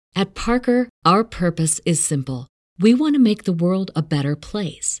At Parker, our purpose is simple. We want to make the world a better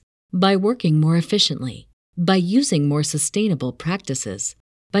place by working more efficiently, by using more sustainable practices,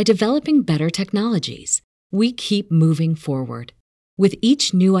 by developing better technologies. We keep moving forward. With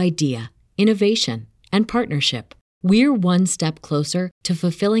each new idea, innovation, and partnership, we're one step closer to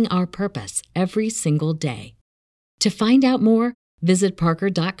fulfilling our purpose every single day. To find out more, visit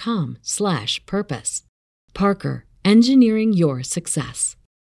parker.com/purpose. Parker, engineering your success.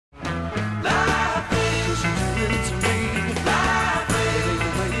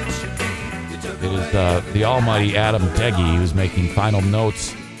 It is the almighty Adam Degi who's making final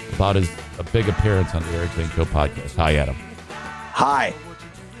notes about a big appearance on the Eric Zane Show podcast. Hi, Adam. Hi.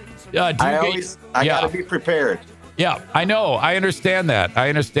 I got to be prepared. Yeah, I know. I understand that.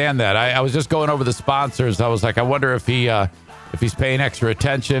 I was just going over the sponsors. I was like, I wonder if he's paying extra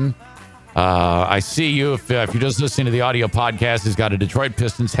attention. I see you. If you're just listening to the audio podcast, he's got a Detroit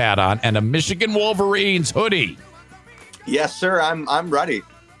Pistons hat on and a Michigan Wolverines hoodie. Yes, sir. I'm ready.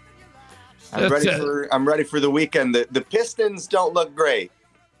 I'm ready for the weekend. The Pistons don't look great.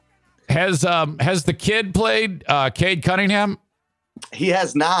 Has the kid played Cade Cunningham? He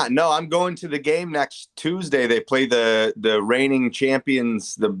has not. No, I'm going to the game next Tuesday. They play the reigning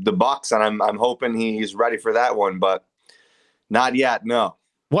champions, the Bucks, and I'm hoping he's ready for that one, but not yet. No.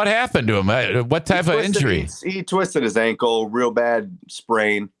 What happened to him? What type of injury? He twisted his ankle, real bad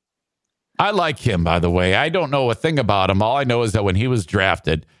sprain. I like him, by the way. I don't know a thing about him. All I know is that when he was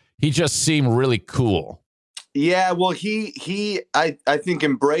drafted, he just seemed really cool. Yeah, well, I think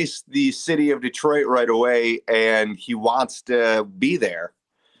embraced the city of Detroit right away, and he wants to be there,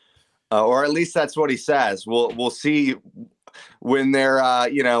 or at least that's what he says. We'll see when they're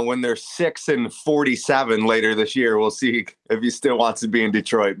 6-47 later this year. We'll see if he still wants to be in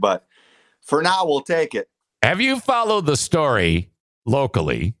Detroit, but for now, we'll take it. Have you followed the story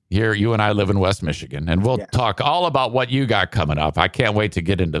locally here? You and I live in West Michigan, and we'll talk all about what you got coming up. I can't wait to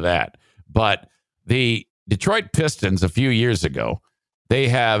get into that. But the Detroit Pistons, a few years ago, they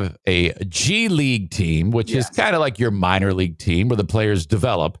have a G League team, which is kind of like your minor league team where the players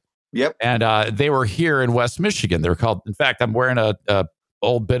develop. Yep. And they were here in West Michigan. They're called, in fact, I'm wearing a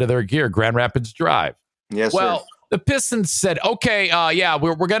old bit of their gear, Grand Rapids Drive. Yes, well, sir. The Pistons said, okay,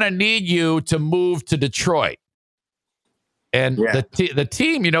 we're going to need you to move to Detroit. And the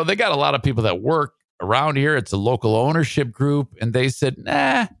team, they got a lot of people that work around here. It's a local ownership group. And they said,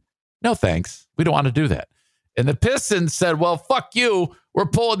 nah, no thanks. We don't want to do that. And the Pistons said, well, fuck you. We're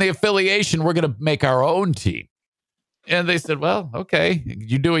pulling the affiliation. We're going to make our own team. And they said, well, okay,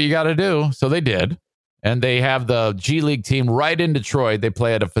 you do what you got to do. So they did. And they have the G League team right in Detroit. They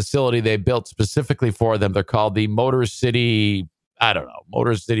play at a facility they built specifically for them. They're called the Motor City,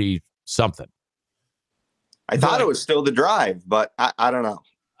 Motor City something. I thought it was still the Drive, but I don't know.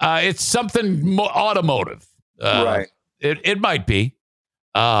 It's something automotive. Right. It might be.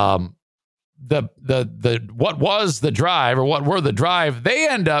 The what was the Drive, or what were the Drive, they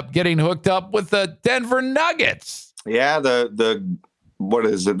end up getting hooked up with the Denver Nuggets. Yeah, the what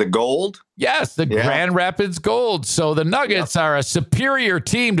is it, the Gold? Yes, the Grand Rapids Gold. So the Nuggets are a superior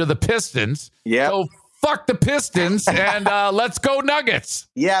team to the Pistons. Yeah. So fuck the Pistons and let's go Nuggets.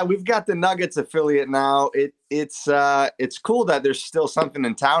 Yeah, we've got the Nuggets affiliate now. It's cool that there's still something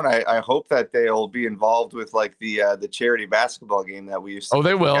in town. I hope that they'll be involved with like the charity basketball game that we used to. Oh,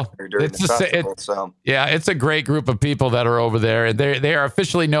 they will. During the festival, yeah, it's a great group of people that are over there, and they are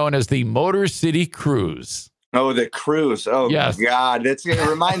officially known as the Motor City Cruise. Oh, the Cruise. Oh, yes. God. It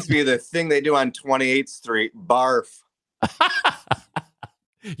reminds me of the thing they do on 28th Street. Barf.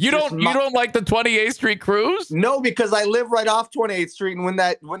 You don't like the 28th Street Cruise? No, because I live right off 28th Street, and when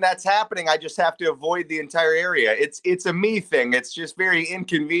that's happening, I just have to avoid the entire area. It's a me thing. It's just very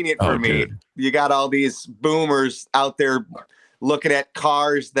inconvenient for me. Dude. You got all these boomers out there looking at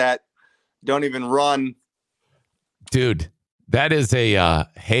cars that don't even run. Dude, that is a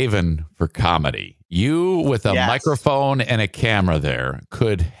haven for comedy. You with a microphone and a camera there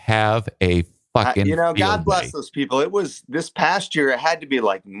could have a fucking God bless those people. It was this past year, it had to be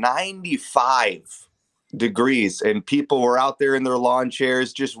like 95 degrees, and people were out there in their lawn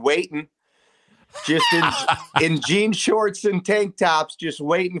chairs just waiting, just in jean shorts and tank tops, just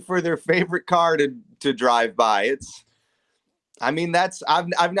waiting for their favorite car to drive by.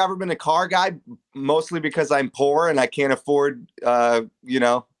 I've never been a car guy, mostly because I'm poor and I can't afford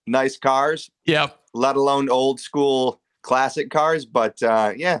nice cars. Yep. Let alone old school classic cars. But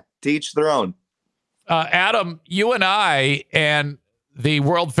to each their own. Adam, you and I and the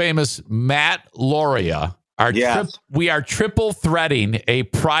world famous Matt Loria we are triple threading a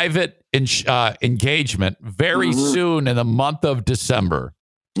private engagement very soon in the month of December.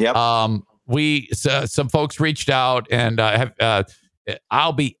 Yep. Some folks reached out, and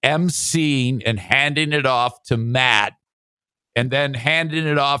I'll be emceeing and handing it off to Matt, and then handing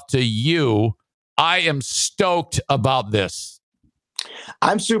it off to you. I am stoked about this.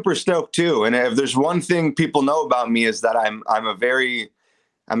 I'm super stoked too. And if there's one thing people know about me is that I'm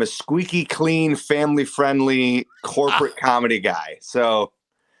a squeaky clean, family friendly corporate comedy guy. So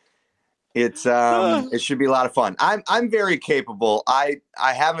it should be a lot of fun. I'm very capable. I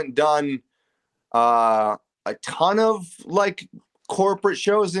haven't done a ton of like corporate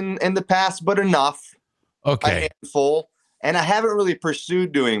shows in the past, but enough. Okay. A handful. And I haven't really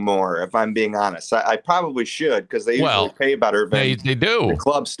pursued doing more, if I'm being honest. I probably should, because they usually pay better than they do the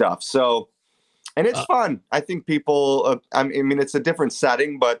club stuff. So, and it's fun. I think people, I mean, it's a different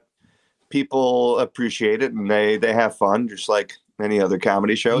setting, but people appreciate it and they have fun, just like any other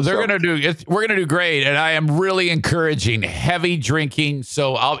comedy shows. We're gonna do great, and I am really encouraging heavy drinking.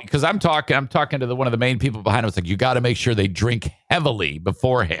 So because I'm talking to one of the main people behind us, like, you got to make sure they drink heavily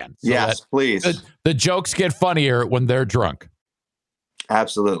beforehand. So yes, please. The jokes get funnier when they're drunk.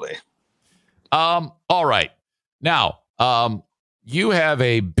 Absolutely. All right. Now, you have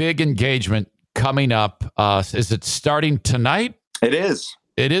a big engagement coming up. Is it starting tonight? It is.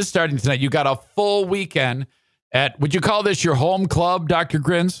 It is starting tonight. You got a full weekend at, would you call this your home club, Dr.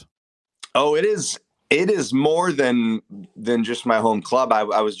 Grins? Oh, it is. It is more than just my home club.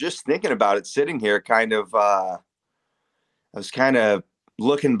 I was just thinking about it sitting here, kind of. I was kind of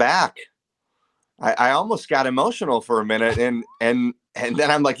looking back. I almost got emotional for a minute, and then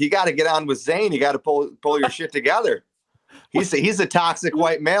I'm like, you got to get on with Zane. You got to pull your shit together. He's a toxic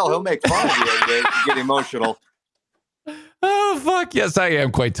white male. He'll make fun of you. Get emotional. Oh, fuck. Yes, I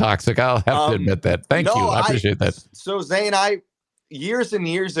am quite toxic. I'll have to admit that. Thank you. I appreciate that. So, Zane, years and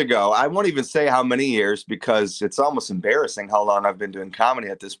years ago, I won't even say how many years, because it's almost embarrassing how long I've been doing comedy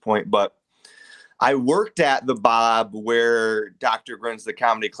at this point, but I worked at the Bob, where Dr. Grins, the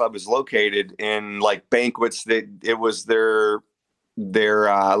comedy club, is located, in like banquets. It was their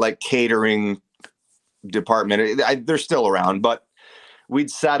like catering department. They're still around, but we'd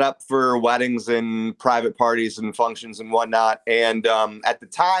set up for weddings and private parties and functions and whatnot. And at the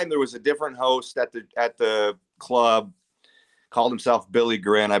time, there was a different host at the club, called himself Billy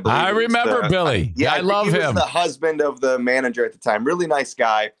Grin. I believe. I remember Billy. Yeah, I love him. He was the husband of the manager at the time. Really nice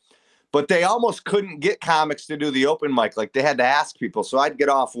guy. But they almost couldn't get comics to do the open mic. Like, they had to ask people. So I'd get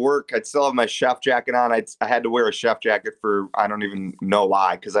off work. I'd still have my chef jacket on. I had to wear a chef jacket for, I don't even know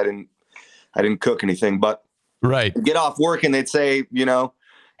why, because I didn't cook anything. But right. Get off work and they'd say,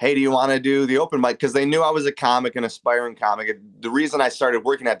 hey, do you want to do the open mic? Because they knew I was a comic, an aspiring comic. The reason I started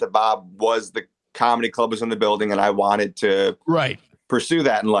working at the Bob was the comedy club was in the building, and I wanted to pursue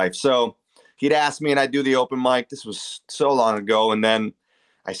that in life. So he'd ask me, and I'd do the open mic. This was so long ago. And then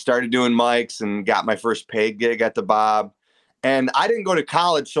I started doing mics and got my first paid gig at the Bob. And I didn't go to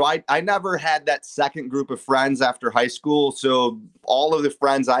college, so I never had that second group of friends after high school. So all of the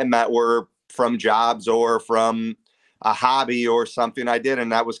friends I met were from jobs or from a hobby or something I did,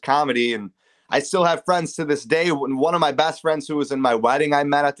 and that was comedy. And I still have friends to this day. One of my best friends who was in my wedding, I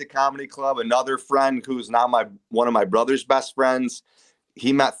met at the comedy club. Another friend who's now one of my brother's best friends,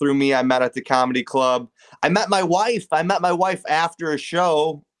 he met through me. I met at the comedy club. I met my wife after a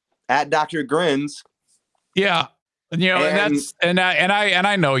show at Dr. Grins. Yeah. And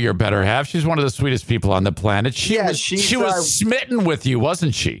I know your better half. She's one of the sweetest people on the planet. She was smitten with you,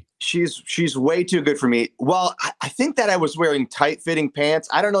 wasn't she? She's way too good for me. Well, I think that I was wearing tight-fitting pants.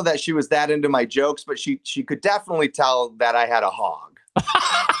 I don't know that she was that into my jokes, but she could definitely tell that I had a hog.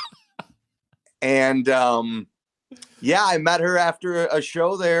 And I met her after a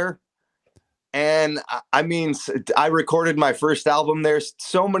show there. And I mean, I recorded my first album there.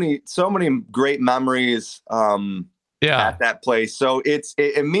 So many great memories at that place. So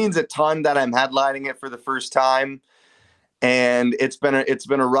it means a ton that I'm headlining it for the first time. And it's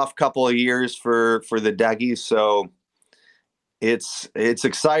been a rough couple of years for the Degi. So it's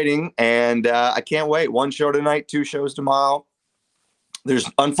exciting, and I can't wait. One show tonight, 2 shows tomorrow. There's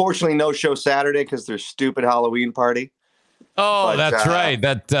unfortunately no show Saturday because there's stupid Halloween party. Oh, but, that's right.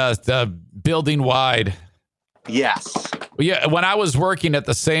 That building wide. Yes. Yeah. When I was working at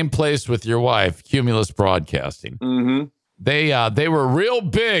the same place with your wife, Cumulus Broadcasting, they were real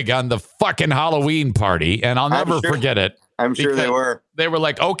big on the fucking Halloween party, and I'll never forget it. I'm sure they were. They were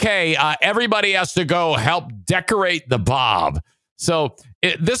like, okay, everybody has to go help decorate the Bob. So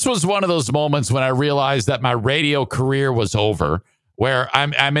this was one of those moments when I realized that my radio career was over, where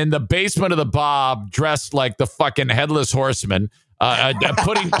I'm in the basement of the Bob dressed like the fucking headless horseman,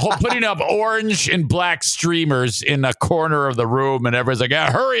 putting up orange and black streamers in a corner of the room, and everyone's like,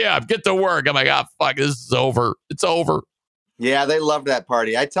 hurry up, get to work. I'm like, fuck, this is over. It's over. Yeah, they loved that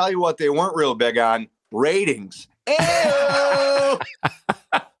party. I tell you what, they weren't real big on ratings.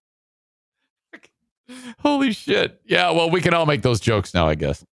 Holy shit. Yeah, well, we can all make those jokes now, I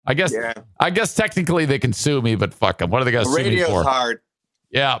guess. I guess technically they can sue me, but fuck them. What are they going to sue me for? Radio's hard.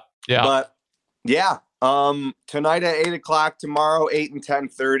 Yeah. But yeah, tonight at 8:00, tomorrow 8 and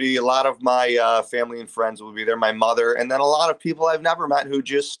 10:30. A lot of my family and friends will be there. My mother, and then a lot of people I've never met who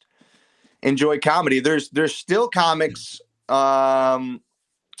just enjoy comedy. There's still comics that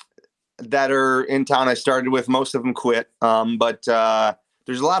are in town. I started with, most of them quit. But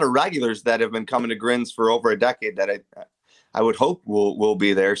there's a lot of regulars that have been coming to Grins for over a decade that I would hope will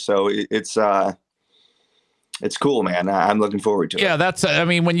be there. So it's cool, man. I'm looking forward to it. Yeah, that's. I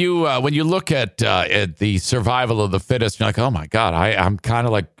mean, when you look at the survival of the fittest, you're like, oh my god, I'm kind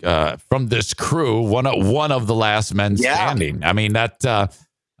of like from this crew, one of the last men standing. I mean, that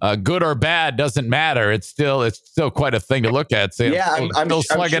good or bad doesn't matter. It's still quite a thing to look at. So I'm still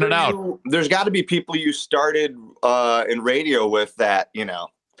slugging it out. There's got to be people you started in radio with that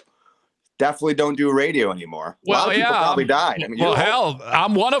definitely don't do radio anymore. Well, a lot of people probably died. I mean, hell,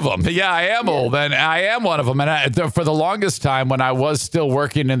 I'm one of them. Yeah, I am old, and I am one of them. And for the longest time, when I was still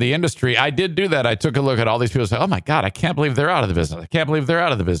working in the industry, I did do that. I took a look at all these people and said, oh my God, I can't believe they're out of the business. I can't believe they're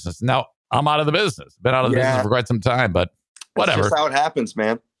out of the business. Now I'm out of the business. Been out of the business for quite some time, but whatever. That's just how it happens,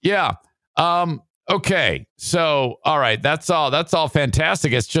 man. Yeah. Okay. So, all right. That's all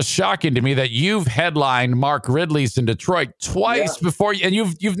fantastic. It's just shocking to me that you've headlined Mark Ridley's in Detroit twice before, and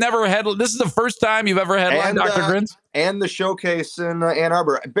you've never this is the first time you've ever headlined Dr. Grins? And the showcase in Ann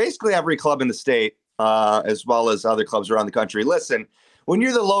Arbor. Basically every club in the state, as well as other clubs around the country. Listen, when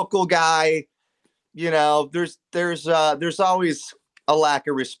you're the local guy, there's always a lack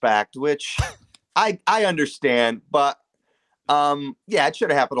of respect, which I understand, but it should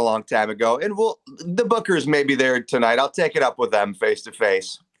have happened a long time ago. And the bookers may be there tonight. I'll take it up with them face to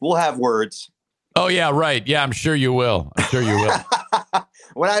face. We'll have words. Oh yeah, right. Yeah, I'm sure you will.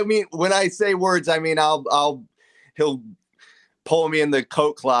 When I say words, I mean he'll pull me in the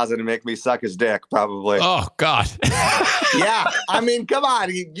coat closet and make me suck his dick, probably. Oh God. Yeah, I mean, come on,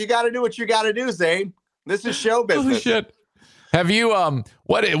 you got to do what you got to do, Zane. This is show business. Holy shit. Have you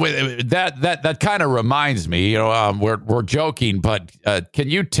that kind of reminds me, we're joking, but can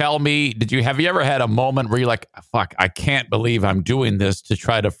you tell me, have you ever had a moment where you're like, fuck, I can't believe I'm doing this to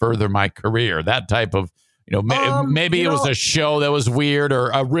try to further my career? That type of, maybe it was a show that was weird or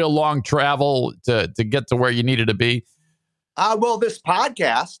a real long travel to get to where you needed to be. Well, this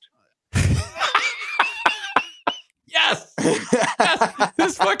podcast. Yes.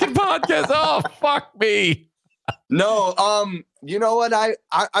 This fucking podcast. Oh, fuck me. No, you know what?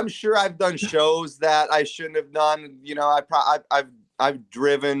 I'm sure I've done shows that I shouldn't have done. I've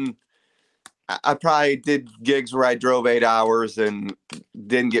driven. I probably did gigs where I drove 8 hours and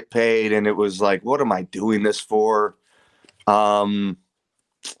didn't get paid, and it was like, what am I doing this for? Yeah.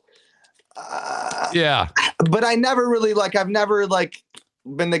 But I never really I've never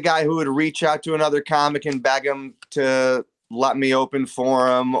been the guy who would reach out to another comic and beg him to let me open for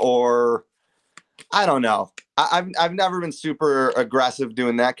him, or I don't know. I've never been super aggressive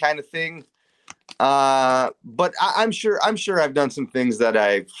doing that kind of thing. But I'm sure I've done some things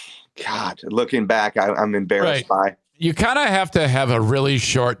that looking back, I'm embarrassed by. You kind of have to have a really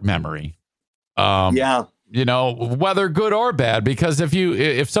short memory. Yeah. Whether good or bad, because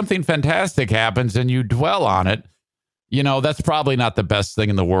if something fantastic happens and you dwell on it, that's probably not the best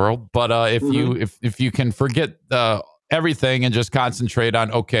thing in the world. But if you can forget everything and just concentrate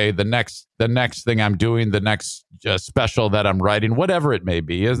on, okay, the next thing I'm doing, the next special that I'm writing, whatever it may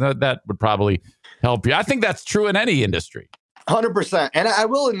be, that would probably help you. I think that's true in any industry. 100%. And I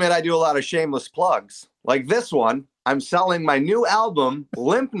will admit, I do a lot of shameless plugs. Like this one, I'm selling my new album,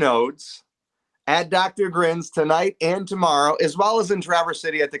 Lymph Nodes, at Dr. Grins tonight and tomorrow, as well as in Traverse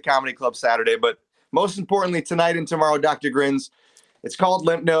City at the Comedy Club Saturday. But most importantly, tonight and tomorrow, Dr. Grins. It's called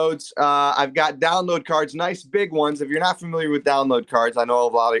Lymph Nodes. I've got download cards, nice big ones. If you're not familiar with download cards, I know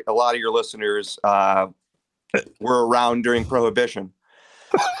a lot of your listeners were around during Prohibition.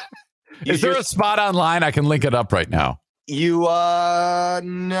 Is there a spot online I can link it up right now? If you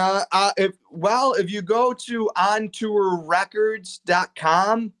go to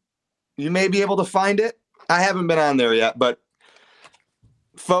ontourrecords.com, you may be able to find it. I haven't been on there yet, but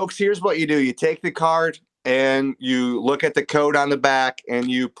folks, here's what you do. You take the card and you look at the code on the back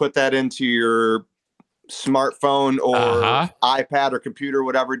and you put that into your smartphone or iPad or computer,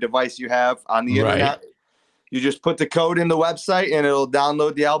 whatever device you have on the internet. You just put the code in the website and it'll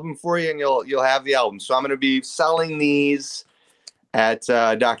download the album for you, and you'll have the album. So I'm going to be selling these at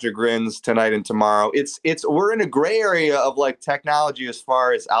Dr. Grin's tonight and tomorrow. We're in a gray area of like technology as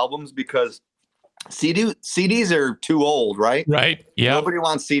far as albums, because CDs are too old, right? Right. Yeah. Nobody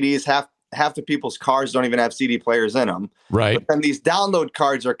wants CDs. Half the people's cars don't even have CD players in them. Right. But then these download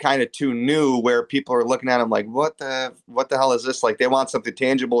cards are kind of too new, where people are looking at them like, what the hell is this? Like, they want something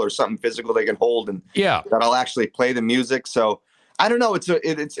tangible or something physical they can hold and that'll actually play the music. So I don't know.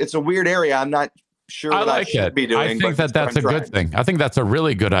 It's a weird area. I'm not sure what I should be doing. I think that's a good thing. I think that's a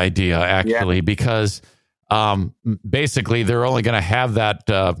really good idea, actually, because basically they're only going to have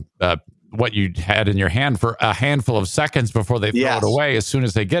that what you had in your hand for a handful of seconds before they throw it away as soon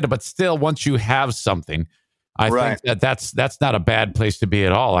as they get it. But still, once you have something, I think that's not a bad place to be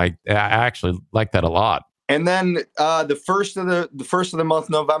at all. I actually like that a lot. And then the first of the month,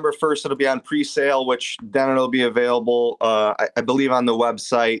 November 1st, it'll be on pre-sale, which then it'll be available, I believe, on the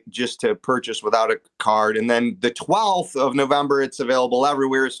website just to purchase without a card. And then the 12th of November, it's available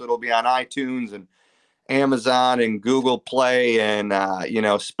everywhere, so it'll be on iTunes and Amazon and Google Play and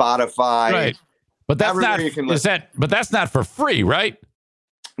Spotify. Right, but that's not for free, right?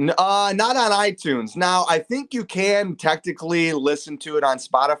 Not on iTunes. Now, I think you can technically listen to it on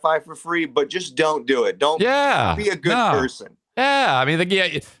Spotify for free, but just don't do it. Don't be a good person. Yeah, I mean,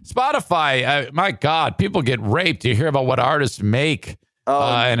 Spotify. My God, people get raped. You hear about what artists make,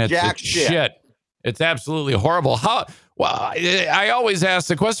 and it's shit. It's absolutely horrible. Well, I always ask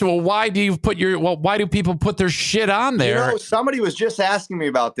the question, well, why do people put their shit on there? Somebody was just asking me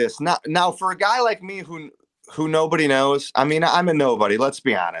about this. Now, for a guy like me who nobody knows, I mean, I'm a nobody, let's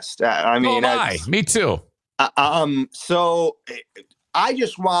be honest. Me too. So I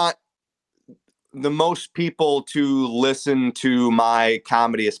just want the most people to listen to my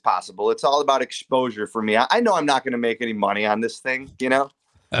comedy as possible. It's all about exposure for me. I know I'm not going to make any money on this thing,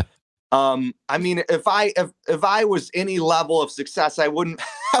 I mean, if I was any level of success, I wouldn't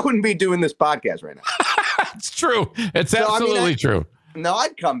be doing this podcast right now. It's true. It's absolutely true. No,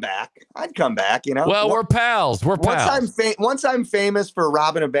 I'd come back. Well, we're pals. Once I'm famous for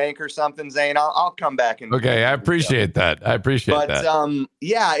robbing a bank or something, Zane, I'll come back and. Okay, I appreciate that. I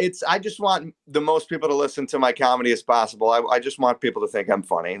just want the most people to listen to my comedy as possible. I just want people to think I'm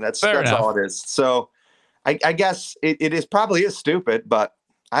funny. That's all it is. So, I guess it probably is stupid, but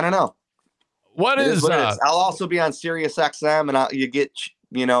I don't know. What is? I'll also be on Sirius XM, and you get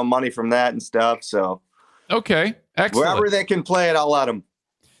money from that and stuff. So okay, excellent. Wherever they can play it, I'll let them.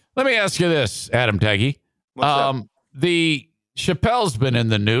 Let me ask you this, Adam Degi. The Chappelle's been in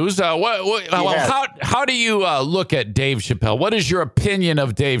the news. How do you look at Dave Chappelle? What is your opinion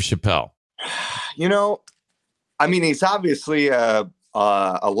of Dave Chappelle? I mean, he's obviously a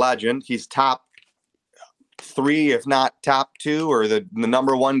legend. He's top 3, if not top 2, or the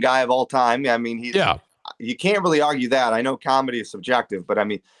number 1 guy of all time. I mean, you can't really argue that. I know comedy is subjective, but I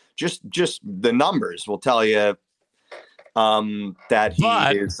mean, just the numbers will tell you that he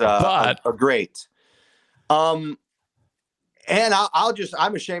is a great. And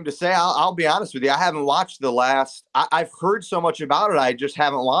I'm ashamed to say, I'll be honest with you, I haven't watched the last. I've heard so much about it, I just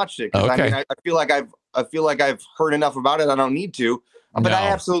haven't watched it. I mean, I feel like I've heard enough about it. I don't need to. But I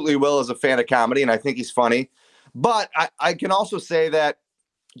absolutely will as a fan of comedy, and I think he's funny. But I can also say that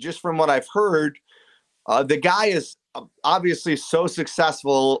just from what I've heard, the guy is obviously so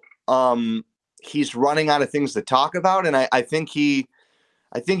successful. He's running out of things to talk about, and I think he's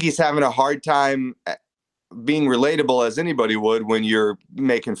having a hard time being relatable as anybody would when you're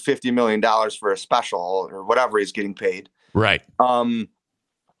making $50 million for a special or whatever he's getting paid. Right. And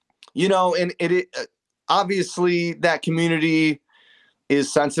it obviously that community is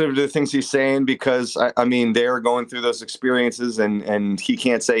sensitive to the things he's saying, because I mean, they're going through those experiences and he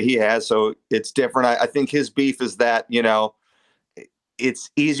can't say he has. So it's different. I think his beef is that, it's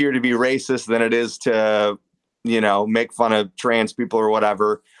easier to be racist than it is to, make fun of trans people or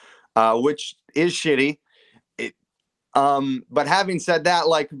whatever, which is shitty. But having said that,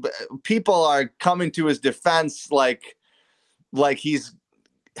 like, people are coming to his defense, like he's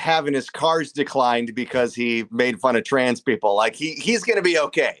having his cars declined because he made fun of trans people. Like he's going to be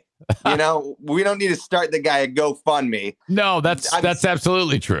okay. We don't need to start the guy a GoFundMe. No, that's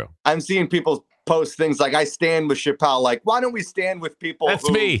absolutely true. I'm seeing people post things like, I stand with Chappelle. Like, why don't we stand with people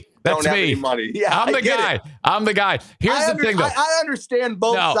who don't have any money? Yeah, I'm the guy. I'm the guy. Here's the thing, though. I understand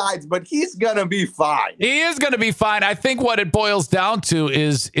both sides, but he's going to be fine. He is going to be fine. I think what it boils down to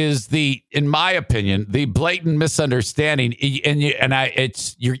is in my opinion, the blatant misunderstanding.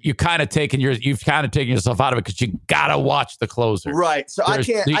 You've kind of taken yourself out of it because you got to watch The Closer. Right. So I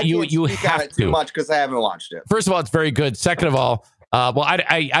can't speak on it too much because I haven't watched it. First of all, it's very good. Second of all,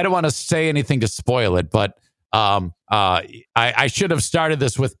 I don't want to say anything to spoil it, but I should have started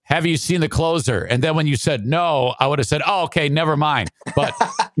this with, have you seen The Closer? And then when you said no, I would have said, oh, okay, never mind. But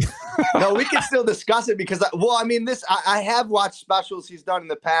no, we can still discuss it because, I have watched specials he's done in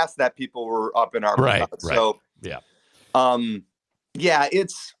the past that people were up in arms about. So, yeah.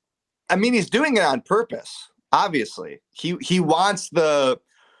 He's doing it on purpose. Obviously, he wants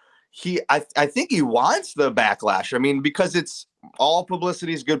I think he wants the backlash. I mean, because it's all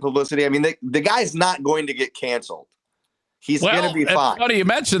publicity is good publicity. I mean, the guy's not going to get canceled. He's going to be fine. It's funny you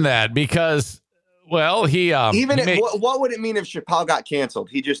mentioned that because, what would it mean if Chappelle got canceled?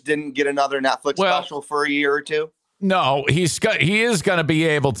 He just didn't get another Netflix special for a year or two? No, he is going to be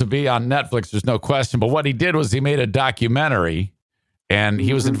able to be on Netflix. There's no question. But what he did was he made a documentary, and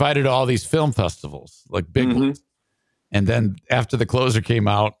he was invited to all these film festivals, like big ones. And then after The Closer came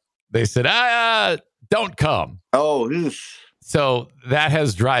out, they said, don't come. Oh, so that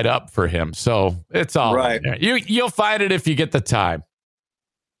has dried up for him. So it's all right. You'll find it if you get the time.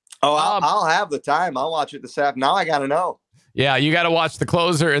 Oh, I'll have the time. I'll watch it this afternoon. Now I got to know. Yeah, you got to watch The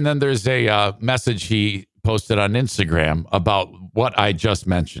Closer. And then there's a message he posted on Instagram about what I just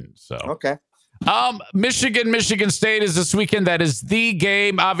mentioned. So okay. Michigan State is this weekend. That is the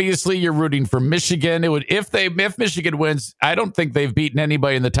game. Obviously, you're rooting for Michigan. It would if Michigan wins. I don't think they've beaten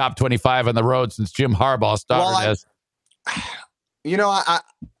anybody in the top 25 on the road since Jim Harbaugh started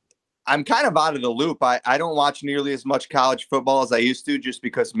I'm kind of out of the loop. I don't watch nearly as much college football as I used to, just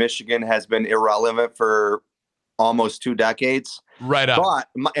because Michigan has been irrelevant for almost 2 decades. Right up.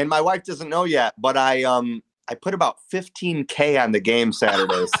 But my wife doesn't know yet, but I put about $15K on the game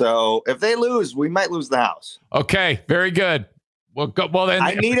Saturday. So if they lose, we might lose the house. Okay, very good. Well, then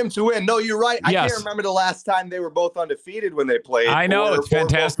I need him to win. No, you're right. I can't remember the last time they were both undefeated when they played. I know, it's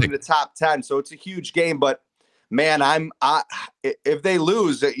fantastic. In the top 10, so it's a huge game. But man, if they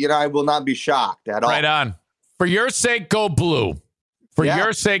lose, I will not be shocked at all. Right on. For your sake, go blue.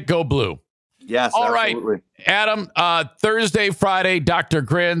 Your sake, go blue. Yes. All absolutely. right, Adam. Thursday, Friday, Dr.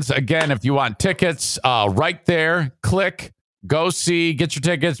 Grins. Again, if you want tickets, right there, click, go see, get your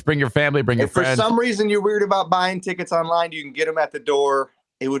tickets, bring your family, bring your friends. If for some reason you're weird about buying tickets online, you can get them at the door.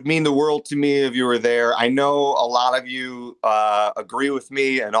 It would mean the world to me if you were there. I know a lot of you agree with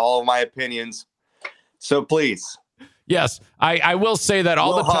me and all of my opinions. So please. Yes, I will say that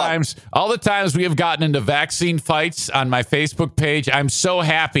all the times we have gotten into vaccine fights on my Facebook page, I'm so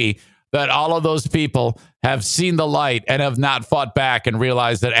happy that all of those people have seen the light and have not fought back and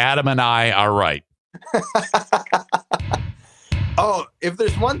realized that Adam and I are right. Oh, if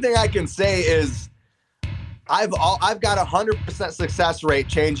there's one thing I can say is I've got 100% success rate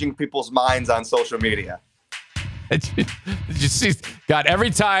changing people's minds on social media. You see, God, every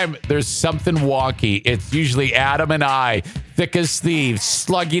time there's something wonky, it's usually Adam and I, thick as thieves,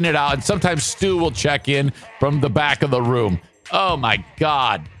 slugging it out. And sometimes Stu will check in from the back of the room. Oh, my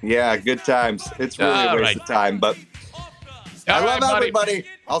God. Yeah, good times. It's really a waste of time. But I love everybody.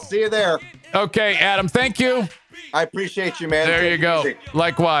 I'll see you there. Okay, Adam, thank you. I appreciate you, man. There you go.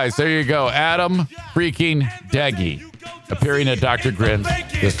 Likewise. There you go. Adam freaking Degi appearing at Dr. Grins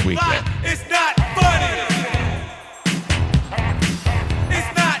this weekend. It's not funny.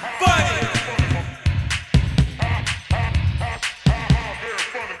 It's not funny.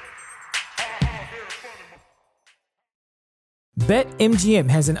 BetMGM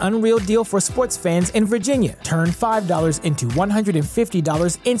has an unreal deal for sports fans in Virginia. Turn $5 into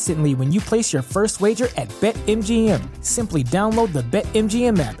 $150 instantly when you place your first wager at BetMGM. Simply download the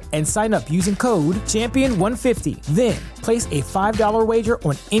BetMGM app and sign up using code Champion150. Then, place a $5 wager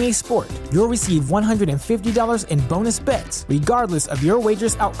on any sport. You'll receive $150 in bonus bets, regardless of your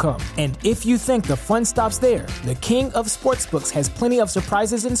wager's outcome. And if you think the fun stops there, the King of Sportsbooks has plenty of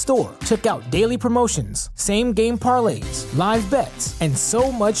surprises in store. Check out daily promotions, same-game parlays, live bets, and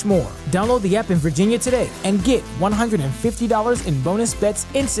so much more. Download the app in Virginia today and get $150 in bonus bets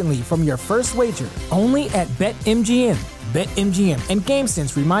instantly from your first wager. Only at BetMGM. BetMGM and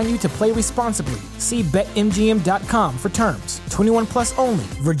GameSense remind you to play responsibly. See BetMGM.com for terms. 21 plus only.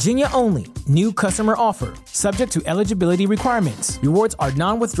 Virginia only. New customer offer. Subject to eligibility requirements. Rewards are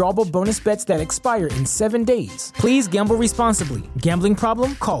non-withdrawable bonus bets that expire in 7 days. Please gamble responsibly. Gambling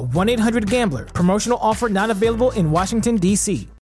problem? Call 1-800-GAMBLER. Promotional offer not available in Washington, D.C.